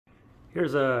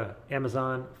Here's a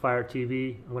Amazon Fire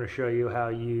TV. I'm going to show you how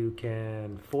you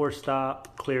can force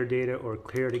stop, clear data, or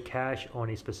clear the cache on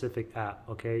a specific app.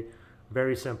 Okay,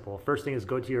 very simple. First thing is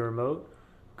go to your remote.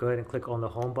 Go ahead and click on the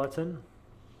home button.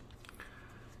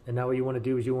 And now what you want to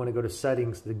do is you want to go to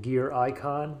settings, the gear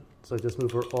icon. So just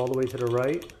move her all the way to the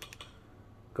right.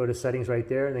 Go to settings right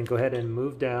there, and then go ahead and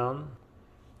move down.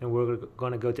 And we're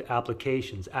going to go to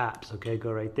applications, apps. Okay,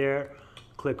 go right there.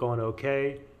 Click on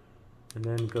OK. And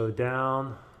then go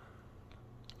down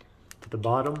to the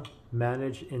bottom,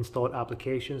 manage installed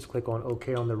applications, click on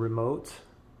OK on the remote.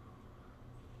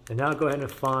 And now go ahead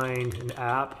and find an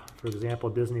app, for example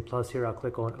Disney Plus here. I'll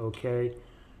click on OK,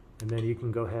 and then you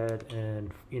can go ahead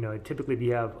and, typically if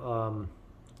you have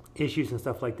issues and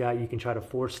stuff like that, you can try to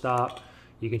force stop,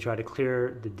 you can try to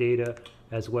clear the data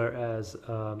as well as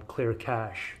clear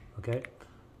cache. Okay,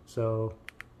 so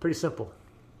pretty simple.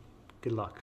 Good luck.